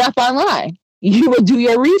look it up online. You would do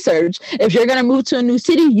your research. If you're going to move to a new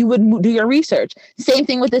city, you would do your research. Same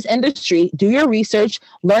thing with this industry. Do your research,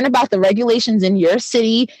 learn about the regulations in your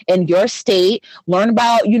city, in your state, learn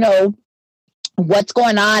about, what's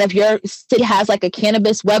going on. If your city has like a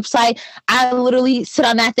cannabis website, I literally sit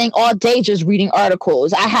on that thing all day just reading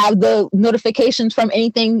articles. I have the notifications from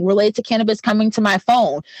anything related to cannabis coming to my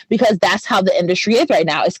phone, because that's how the industry is right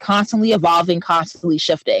now. It's constantly evolving, constantly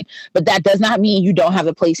shifting. But that does not mean you don't have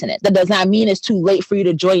a place in it. That does not mean it's too late for you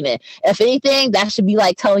to join it. If anything, that should be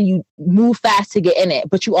like telling you move fast to get in it,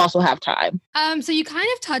 but you also have time. So you kind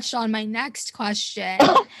of touched on my next question,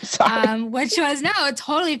 which was, no, it's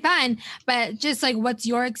totally fine. But just like, what's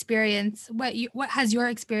your experience? What has your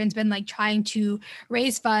experience been like trying to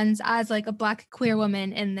raise funds as like a Black queer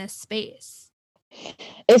woman in this space?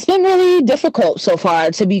 It's been really difficult so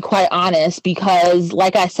far, to be quite honest, because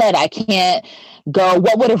like I said, I can't go.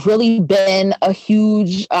 What would have really been a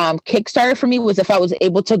huge kickstarter for me was if I was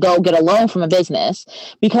able to go get a loan from a business,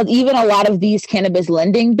 because even a lot of these cannabis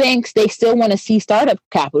lending banks, they still want to see startup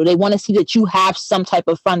capital. They want to see that you have some type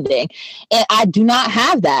of funding. And I do not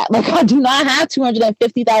have that. Like, I do not have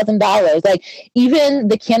 $250,000. Like, even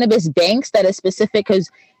the cannabis banks that is specific,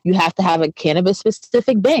 because you have to have a cannabis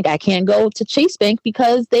specific bank. I can't go to Chase Bank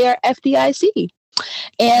because they are FDIC.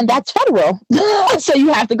 And that's federal. So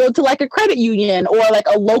you have to go to like a credit union or like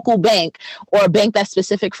a local bank or a bank that's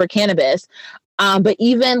specific for cannabis. But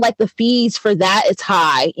even like the fees for that, it's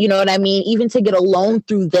high. You know what I mean? Even to get a loan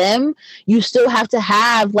through them, you still have to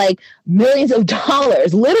have like millions of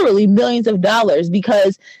dollars, literally millions of dollars,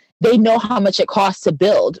 because they know how much it costs to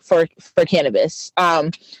build for cannabis.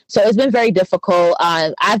 So it's been very difficult.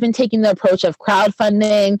 I've been taking the approach of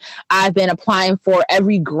crowdfunding. I've been applying for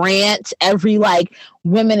every grant, every like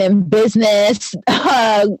women in business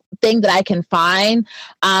thing that I can find,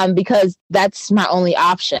 because that's my only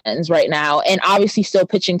options right now. And obviously still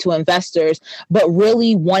pitching to investors, but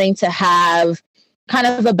really wanting to have kind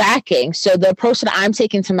of a backing. So the approach that I'm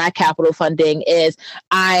taking to my capital funding is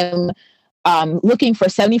I'm looking for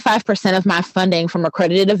 75% of my funding from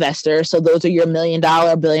accredited investors. So those are your $1 million,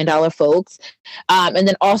 $1 billion folks. And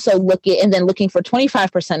then also looking for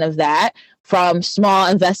 25% of that from small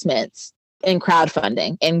investments in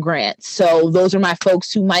crowdfunding and grants. So those are my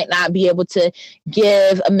folks who might not be able to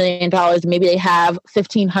give $1 million. Maybe they have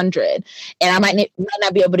 1,500, and I might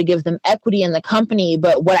not be able to give them equity in the company.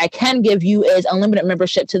 But what I can give you is unlimited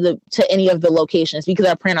membership to any of the locations, because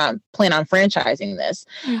I plan on franchising this.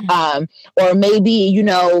 Mm-hmm. Or maybe, you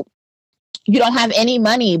don't have any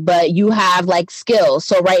money, but you have like skills.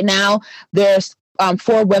 So right now there's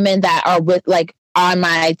 4 women that are with like on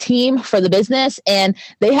my team for the business, and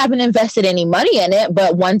they haven't invested any money in it,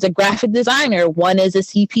 but one's a graphic designer, one is a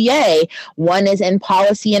CPA, one is in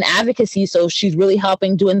policy and advocacy, so she's really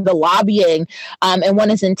helping doing the lobbying, and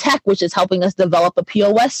one is in tech, which is helping us develop a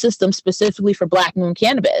POS system specifically for Black Moon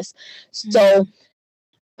Cannabis. Mm-hmm. So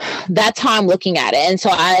that's how I'm looking at it. And so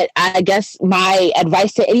I guess my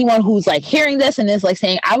advice to anyone who's like hearing this and is like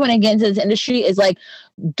saying, I want to get into this industry, is like,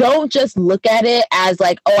 don't just look at it as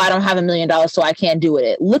like, oh, I don't have $1 million, so I can't do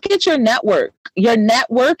it. Look at your network. Your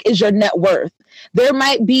network is your net worth. There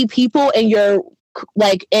might be people in your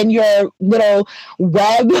little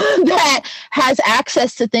web that has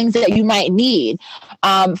access to things that you might need.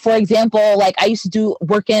 For example, like I used to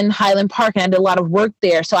work in Highland Park, and I did a lot of work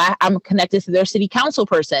there. So I'm connected to their city council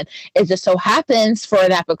person. It just so happens for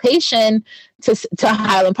an application to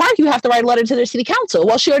Highland Park, you have to write a letter to their city council.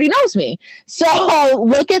 Well, she already knows me. So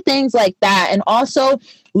look at things like that. And also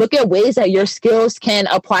look at ways that your skills can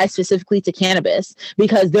apply specifically to cannabis,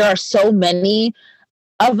 because there are so many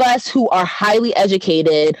of us who are highly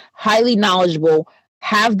educated, highly knowledgeable,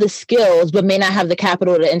 have the skills, but may not have the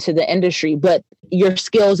capital to enter the industry. But your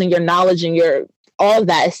skills and your knowledge and all of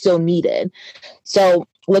that is still needed. So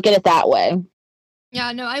look at it that way.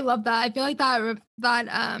 Yeah, no, I love that. I feel like that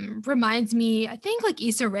reminds me, I think like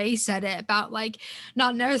Issa Rae said it about like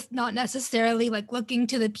not necessarily like looking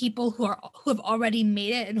to the people who have already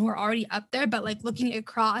made it and who are already up there, but like looking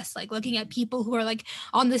across, like looking at people who are like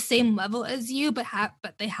on the same level as you, but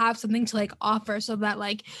they have something to like offer, so that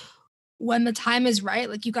like when the time is right,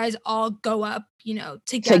 like you guys all go up,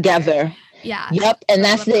 together. Yeah. Yep. And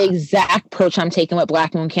that's the exact approach I'm taking with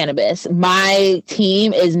Black Moon Cannabis. My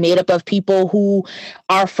team is made up of people who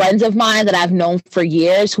are friends of mine that I've known for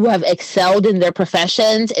years, who have excelled in their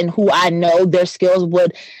professions, and who I know their skills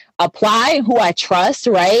would apply, who I trust,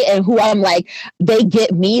 right? And who I'm like, they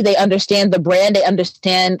get me, they understand the brand, they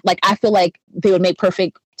understand, like, I feel like they would make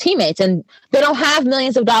perfect teammates, and they don't have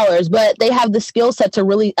millions of dollars, but they have the skill set to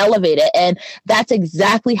really elevate it. And that's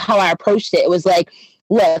exactly how I approached it. It was like,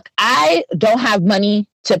 look, I don't have money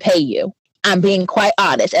to pay you. I'm being quite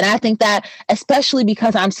honest. And I think that especially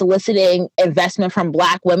because I'm soliciting investment from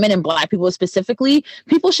Black women and Black people specifically,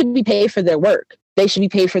 people should be paid for their work. They should be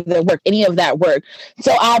paid for their work, any of that work.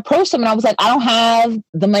 So I approached them and I was like, I don't have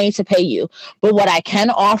the money to pay you, but what I can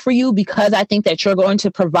offer you, because I think that you're going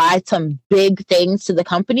to provide some big things to the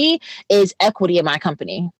company, is equity in my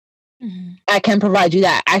company. Mm-hmm. I can provide you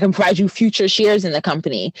that. I can provide you future shares in the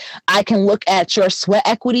company. I can look at your sweat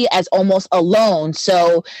equity as almost a loan.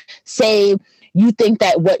 So say you think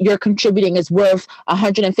that what you're contributing is worth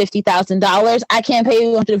 $150,000. I can't pay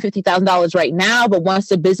you $150,000 right now, but once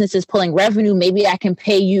the business is pulling revenue, maybe I can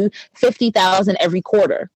pay you $50,000 every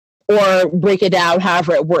quarter, or break it down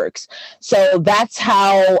however it works. So that's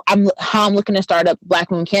how I'm looking to start up Black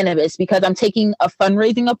Moon Cannabis, because I'm taking a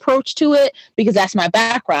fundraising approach to it, because that's my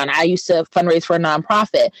background. I used to fundraise for a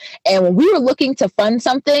nonprofit. And when we were looking to fund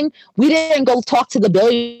something, we didn't go talk to the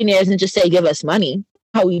billionaires and just say, give us money.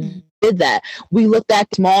 How we did that. We looked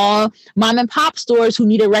at small mom and pop stores who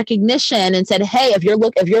needed recognition and said, hey, if you're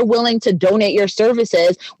willing to donate your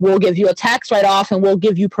services, we'll give you a tax write-off and we'll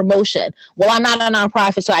give you promotion. Well, I'm not a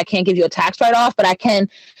nonprofit, so I can't give you a tax write-off, but I can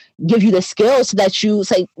give you the skills so that you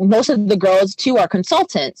say, most of the girls too are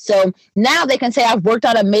consultants. So now they can say, I've worked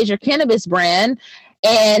on a major cannabis brand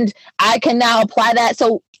and I can now apply that.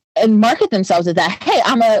 So, and market themselves as that. Hey,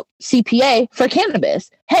 I'm a CPA for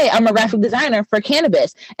cannabis. Hey, I'm a graphic designer for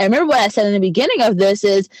cannabis. And remember what I said in the beginning of this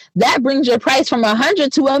is that brings your price from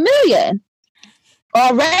 100 to $1 million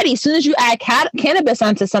already. As soon as you add cannabis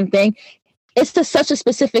onto something, it's to such a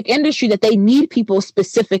specific industry that they need people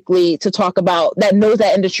specifically to talk about that knows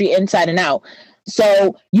that industry inside and out.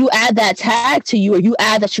 So you add that tag to you, or you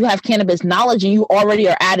add that you have cannabis knowledge, and you already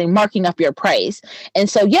are marking up your price. And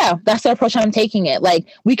so, yeah, that's the approach I'm taking it. Like,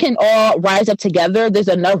 we can all rise up together. There's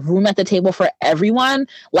enough room at the table for everyone.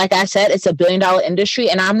 Like I said, it's $1 billion industry,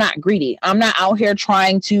 and I'm not greedy. I'm not out here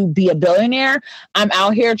trying to be a billionaire. I'm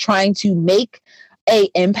out here trying to make a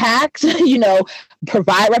impact,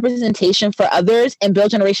 provide representation for others, and build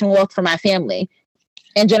generational wealth for my family.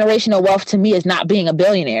 And generational wealth to me is not being a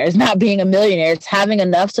billionaire. It's not being a millionaire. It's having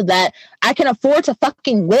enough so that I can afford to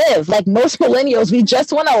fucking live. Like most millennials, we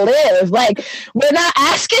just want to live. Like, we're not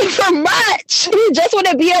asking for much. We just want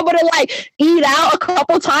to be able to like eat out a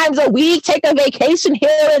couple times a week, take a vacation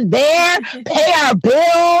here and there, pay our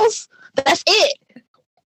bills. That's it.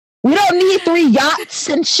 We don't need 3 yachts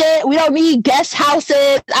and shit. We don't need guest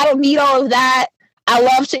houses. I don't need all of that. I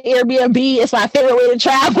love to Airbnb. It's my favorite way to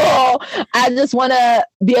travel. I just want to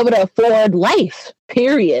be able to afford life,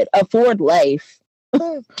 period. Afford life.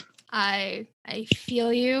 I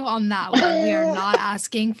feel you on that one. We are not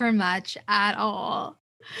asking for much at all.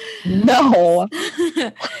 No.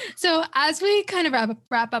 So as we kind of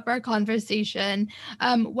wrap up our conversation,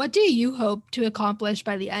 what do you hope to accomplish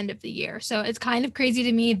by the end of the year? So it's kind of crazy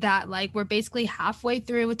to me that like we're basically halfway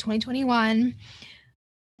through with 2021.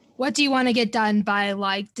 What do you want to get done by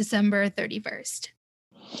like December 31st?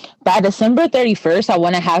 By December 31st, I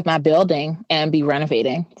want to have my building and be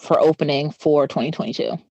renovating for opening for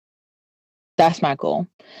 2022. That's my goal.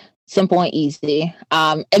 Simple and easy.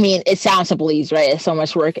 I mean, it sounds simple, easy, right? It's so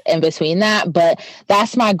much work in between that, but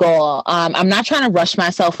that's my goal. I'm not trying to rush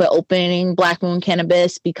myself with opening Black Moon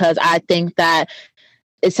Cannabis, because I think that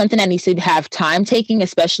it's something that needs to have time taking,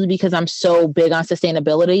 especially because I'm so big on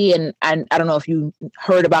sustainability. And I don't know if you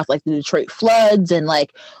heard about like the Detroit floods and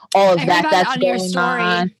like all of that that's going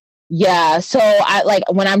on. Yeah. So I like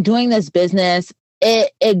when I'm doing this business,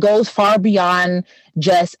 it goes far beyond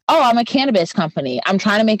just, oh, I'm a cannabis company. I'm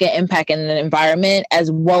trying to make an impact in the environment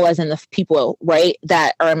as well as in the people, right,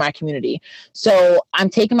 that are in my community. So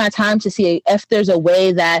I'm taking my time to see if there's a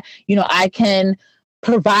way that, I can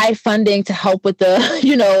provide funding to help with the,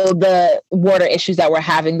 the water issues that we're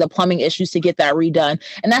having, the plumbing issues, to get that redone.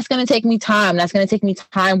 And that's going to take me time. That's going to take me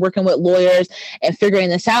time working with lawyers and figuring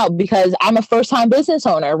this out, because I'm a first-time business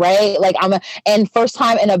owner, right? Like and first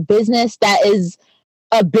time in a business that is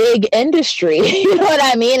a big industry, you know what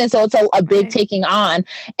I mean? And so it's a big taking on.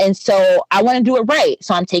 And so I want to do it right.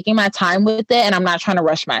 So I'm taking my time with it, and I'm not trying to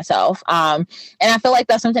rush myself. And I feel like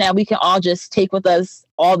that's something that we can all just take with us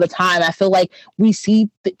all the time. I feel like we see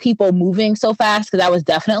people moving so fast, because that was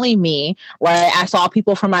definitely me, right? I saw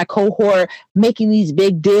people from my cohort making these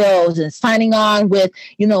big deals and signing on with,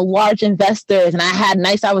 large investors. And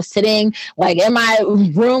I was sitting like in my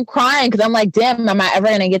room crying, because I'm like, damn, am I ever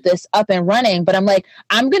going to get this up and running? But I'm like,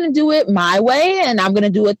 I'm going to do it my way, and I'm going to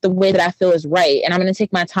do it the way that I feel is right. And I'm going to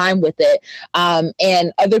take my time with it.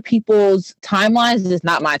 And other people's timelines is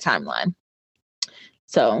not my timeline.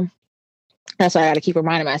 So that's why I got to keep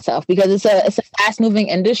reminding myself, because it's a fast moving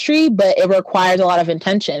industry, but it requires a lot of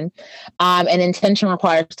intention. And intention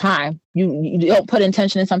requires time. You don't put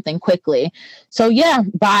intention in something quickly. So yeah,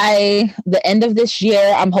 by the end of this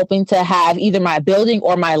year, I'm hoping to have either my building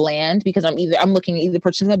or my land, because I'm looking at either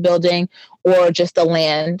purchasing a building or just the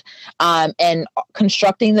land, and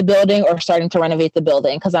constructing the building or starting to renovate the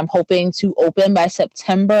building, because I'm hoping to open by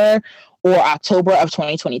September or October of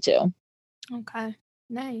 2022. Okay,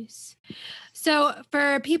 nice. So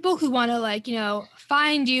for people who want to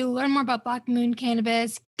find you, learn more about Black Moon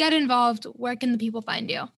Cannabis, get involved, where can the people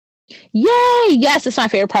find you? Yay! Yes, it's my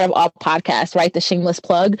favorite part of all podcasts, right? The shameless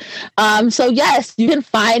plug. So yes, you can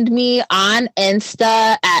find me on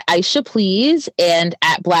Insta at Aisha Please and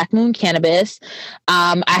at Black Moon Cannabis.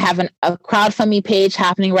 I have a crowdfunding page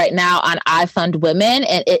happening right now on I Fund Women,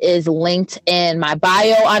 and it is linked in my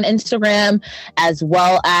bio on Instagram, as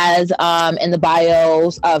well as in the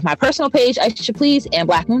bios of my personal page, Aisha Please and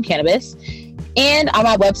Black Moon Cannabis. And on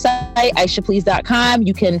my website, aishaplease.com,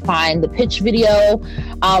 you can find the pitch video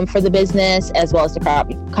for the business, as well as the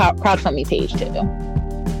crowdfunding page too.